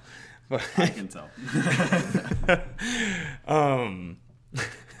can't tell. But I can tell.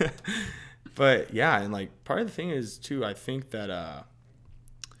 but yeah, and like part of the thing is too, I think that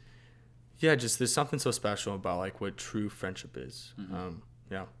just there's something so special about like what true friendship is.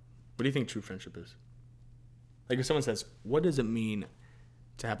 Yeah. What do you think true friendship is? Like if someone says, what does it mean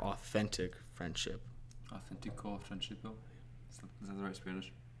to have authentic friendship? Authentico friendship. Is that the right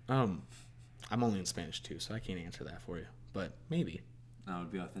Spanish? I'm only in Spanish too, so I can't answer that for you. But maybe. No, it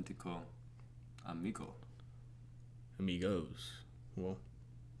would be authentico amigo. Amigos. Well,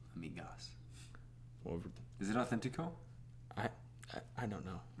 Amigas. well Is it authentico? I don't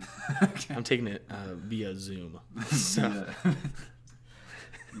know. Okay. I'm taking it via Zoom. So. Yeah.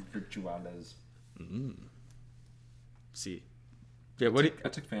 Virtuales. See. Yeah, what do you, I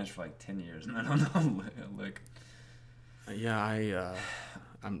took Spanish for like 10 years and I don't know. Like, Yeah,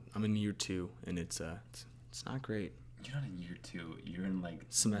 I'm in year 2, and it's not great. You're not in year 2. You're in like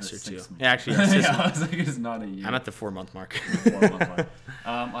Semester the 2. 6th month. Yeah, actually, Yeah, I was like, it's not a year. I'm at the 4-month mark. 4-month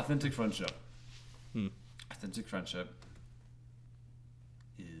mark. Authentic friendship. Authentic friendship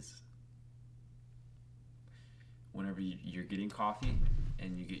is whenever you're getting coffee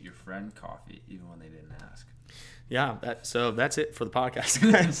and you get your friend coffee, even when they didn't ask. Yeah, so that's it for the podcast,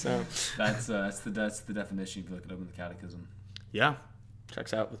 guys. So That's the definition if you look it up in the catechism. yeah,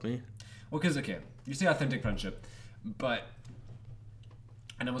 checks out with me. Well, because you say authentic friendship, but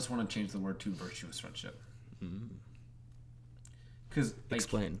I almost want to change the word to virtuous friendship. Because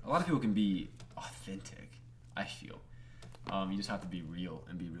Explain. A lot of people can be authentic. I feel you just have to be real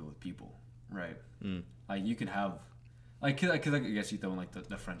and be real with people, right? Like you can have, cause I guess you throw in like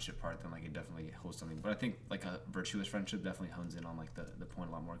the friendship part, then like it definitely holds something. But I think like a virtuous friendship definitely hones in on like the point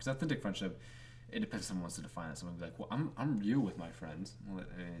a lot more. Because authentic friendship, it depends. Someone wants to define it. Someone will be like, well, I'm real with my friends. Well,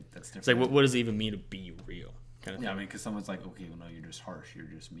 that's different. It's like, what does it even mean to be real? Kind of Yeah, I thing. mean, because someone's like, okay, well, no, you're just harsh, you're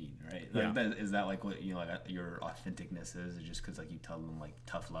just mean, right? Yeah. Like, is that like what like your authenticness is? Or just because like you tell them like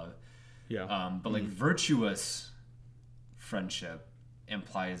tough love? Yeah. But like virtuous friendship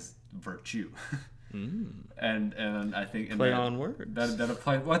implies virtue, and I think Play on words. that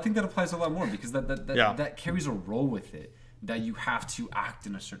applies. Well, I think that applies a lot more because that Yeah. that carries a role with it that you have to act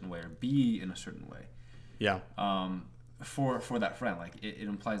in a certain way or be in a certain way. Yeah. For that friend, like it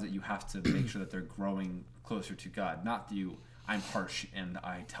implies that you have to make sure that they're growing closer to God, not that I'm harsh and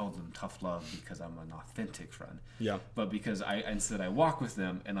I tell them tough love because I'm an authentic friend. Yeah. But because instead I walk with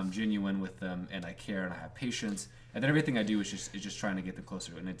them and I'm genuine with them and I care and I have patience, and then everything I do is just trying to get them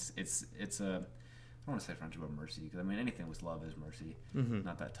closer. And it's a, I don't want to say friendship or mercy, because I mean anything with love is mercy,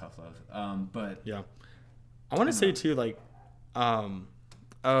 not that tough love. But Yeah. I want to say too, like,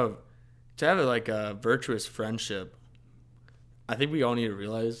 to have like a virtuous friendship, I think we all need to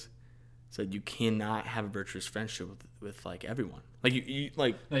realize so you cannot have a virtuous friendship with like everyone. Like you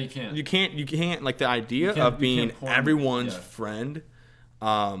like no, you can't. you can't like the idea can't- of you being can't form- everyone's yeah. friend,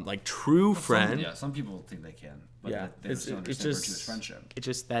 like true friend. Some people think they can, but Yeah, they just don't understand virtuous friendship. It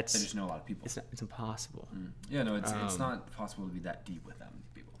just They just know a lot of people. it's impossible. Yeah, no, it's not possible to be that deep with them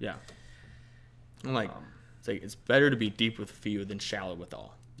people. Yeah. And like it's like it's better to be deep with few than shallow with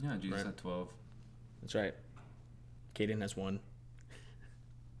all. Yeah, Jesus Right. had 12. That's right. Kaden has one.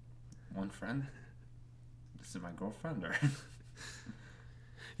 One friend? This is my girlfriend, or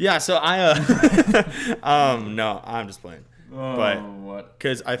Yeah, so I no, I'm just playing. But what?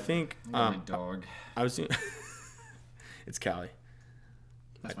 because I think My dog. I was it's Callie.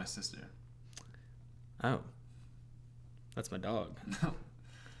 That's my sister. Oh. That's my dog. No.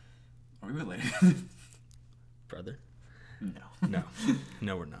 Are we related? Brother. No. No.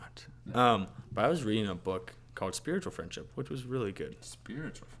 No, we're not. But I was reading a book called Spiritual Friendship, which was really good.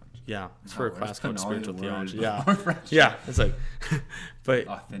 Spiritual friendship. Yeah, it's for a we're class just called putting all Spiritual your words Theology. Yeah. before friendship. Yeah, it's like but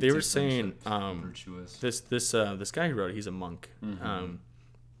Authentic they were saying friendship, virtuous. this guy who wrote it, he's a monk.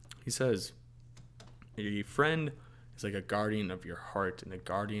 He says a friend is like a guardian of your heart and a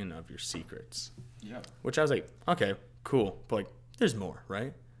guardian of your secrets. Yeah. Which I was like, okay, cool. But like there's more,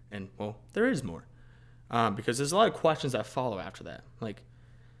 right? And well, there is more. Because there's a lot of questions that follow after that. Like,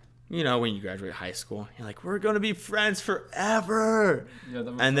 you know, when you graduate high school, you're like, we're gonna be friends forever. Yeah,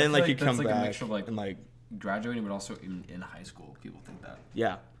 And then like you that's come like back a mixture of like and like graduating, but also in high school, people think that.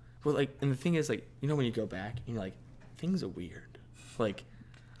 yeah. Well, like, and the thing is, like, you know, when you go back, and you're like, things are weird. Like,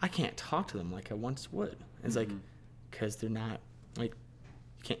 I can't talk to them like I once would. It's like, because they're not like,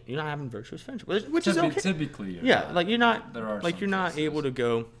 you're not having virtuous friendship, which is okay. Typically, Yeah, like you're not, There are like some you're not cases. able to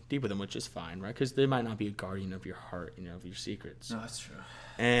go deep with them, which is fine, right? Because they might not be a guardian of your heart, you know, of your secrets. No, that's true.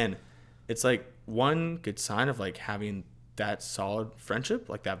 And it's like one good sign of like having that solid friendship,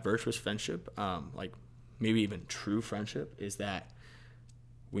 like that virtuous friendship, like maybe even true friendship, is that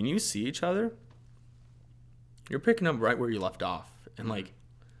when you see each other, you're picking up right where you left off. And like,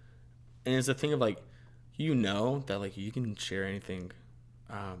 and it's a thing of like, you know that like you can share anything,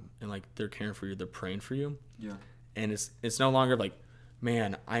 and like they're caring for you, they're praying for you. Yeah. And it's no longer like,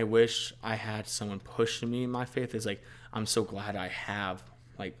 man, I wish I had someone pushing me in my faith. It's like, I'm so glad I have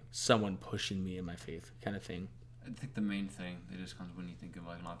like someone pushing me in my faith kind of thing. I think the main thing that just comes when you think of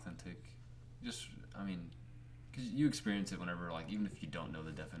like an authentic, just, I mean, because you experience it whenever, like, even if you don't know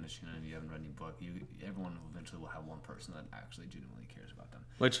the definition and you haven't read any book, everyone eventually will have one person that actually genuinely cares about them.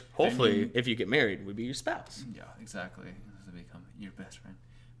 Which hopefully, if you get married, would be your spouse. Yeah, exactly. They become your best friend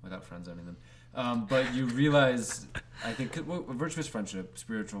without friends owning them. But you realize, I think, virtuous friendship,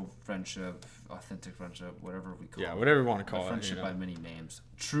 spiritual friendship, authentic friendship, whatever we call it. Yeah, whatever you want to call it. Friendship You know? by many names.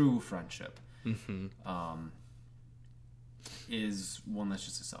 True friendship. is one that's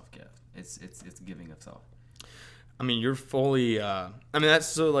just a self-gift. It's giving of self. I mean, you're fully. I mean, that's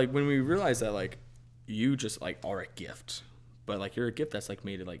so like when we realize that like you just like are a gift, but like you're a gift that's like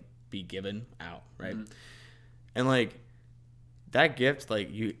made to like be given out, right? Mm-hmm. And like that gift, like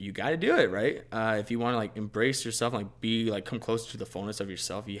you got to do it, right? If you want to like embrace yourself, and, like be like come closer to the fullness of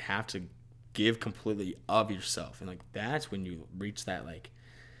yourself, you have to give completely of yourself, and like that's when you reach that like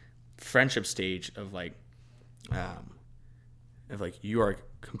friendship stage of like you are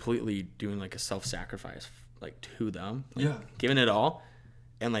completely doing like a self-sacrifice like to them, like, yeah, giving it all,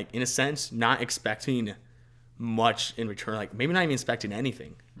 and like in a sense not expecting much in return, like maybe not even expecting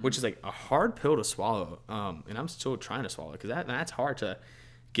anything, which is like a hard pill to swallow, and I'm still trying to swallow it because that's hard to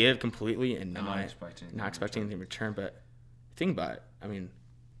give completely and not expecting anything in return. But think about it, I mean,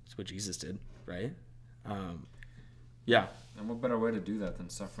 it's what Jesus did, right? Yeah. And what better way to do that than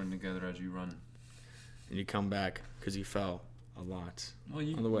suffering together as you run? And you come back because you fell a lot on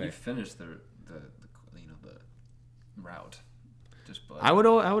the way. You finished the route. Just bloody. I would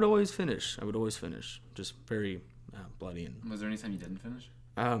always finish. Just very bloody. And was there any time you didn't finish?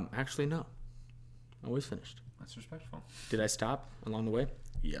 Actually, no. I always finished. That's respectful. Did I stop along the way?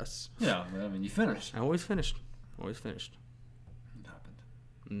 Yes. Yeah, I mean, you finished. I always finished. It happened.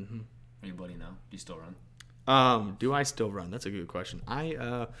 Mm-hmm. Are you bloody now? Do you still run? Do I still run? That's a good question.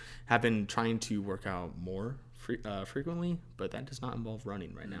 I have been trying to work out more frequently, but that does not involve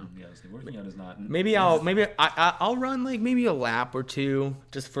running right now. Yeah, working out is not. Maybe I'll run like maybe a lap or two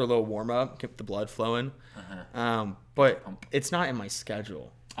just for a little warm up, keep the blood flowing. But it's not in my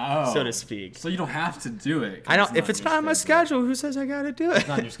schedule, so to speak. So you don't have to do it. I don't. If it's not in my schedule, who says I got to do it? It's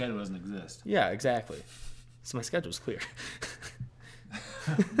not in your schedule. It doesn't exist. Yeah, exactly. So my schedule's clear.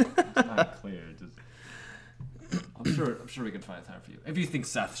 It's not clear. I'm sure we can find time for you. If you think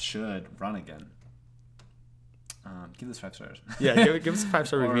Seth should run again, give this 5 stars. Yeah, give us a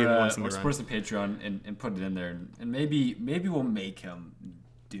 5-star review. Or support us on Patreon and put it in there, and maybe we'll make him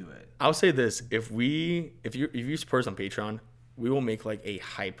do it. I'll say this: if you support us on Patreon, we will make like a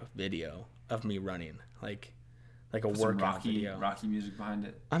hype video of me running, like a workout video. Rocky music behind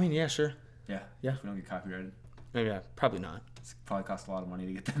it. I mean, yeah, sure. Yeah. If we don't get copyrighted. Yeah, probably not. It's probably costs a lot of money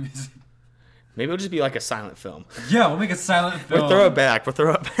to get that music. Maybe it'll just be like a silent film. Yeah, we'll make a silent film. We'll throw it back.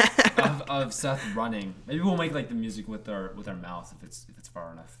 of Seth running. Maybe we'll make like the music with our mouth if it's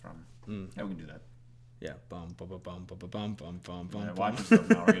far enough from. Yeah, we can do that. Yeah. Bum bum bum bum bum bum bum bum. Yeah, watch yourself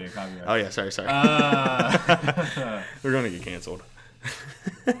now. We're getting copyright. Oh yeah, sorry. We're gonna get canceled.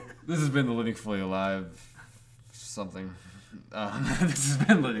 This has been the Living Fully Alive something. This has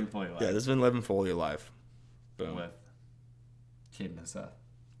been Living Fully Alive. Yeah, this has been Living Fully Alive. Boom. With Caden and Seth.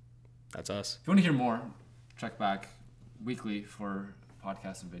 That's us. If you want to hear more, check back weekly for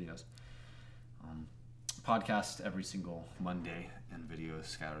podcasts and videos. Podcast every single Monday and videos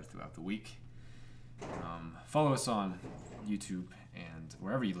scattered throughout the week. Follow us on YouTube and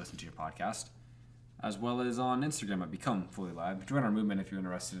wherever you listen to your podcast, as well as on Instagram at Become Fully Alive. Join our movement if you're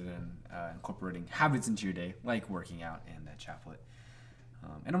interested in incorporating habits into your day, like working out and a chaplet.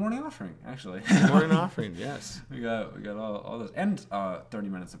 And a morning offering, actually. Morning offering, yes. We got all those. And 30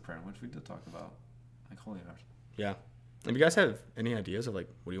 minutes of prayer, which we did talk about, like holy hours. Yeah. If you guys have any ideas of like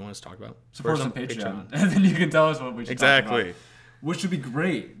what do you want us to talk about, support us on Patreon. And then you can tell us what we should talk about. Exactly. Which would be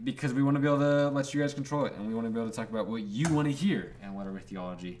great because we want to be able to let you guys control it, and we want to be able to talk about what you want to hear and whatever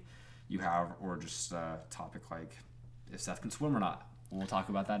theology you have, or just a topic like if Seth can swim or not. We'll talk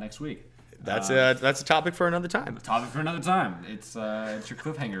about that next week. That's a topic for another time. It's your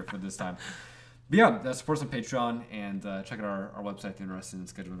cliffhanger for this time. But yeah, support us on Patreon and check out our website if you're interested in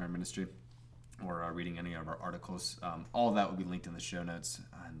scheduling our ministry or reading any of our articles. All of that will be linked in the show notes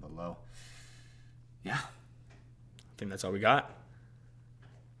and below. Yeah. I think that's all we got.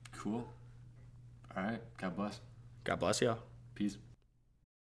 Cool. All right. God bless. God bless y'all. Peace.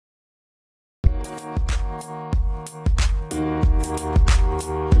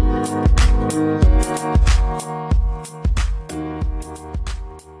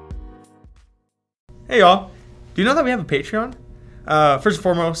 Hey y'all, do you know that we have a Patreon? First and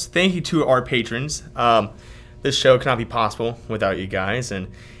foremost, thank you to our patrons. This show cannot be possible without you guys, and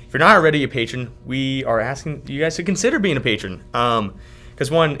if you're not already a patron, we are asking you guys to consider being a patron. Because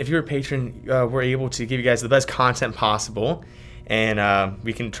one, if you're a patron, we're able to give you guys the best content possible, and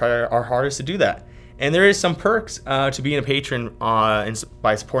we can try our hardest to do that. And there is some perks to being a patron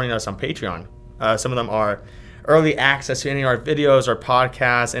by supporting us on Patreon. Some of them are early access to any of our videos, our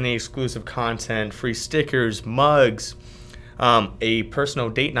podcasts, any exclusive content, free stickers, mugs, a personal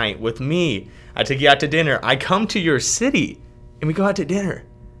date night with me. I take you out to dinner. I come to your city and we go out to dinner.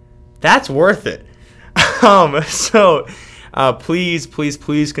 That's worth it. So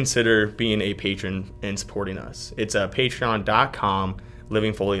please consider being a patron and supporting us. It's patreon.com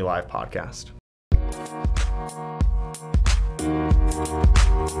Living Fully Alive podcast.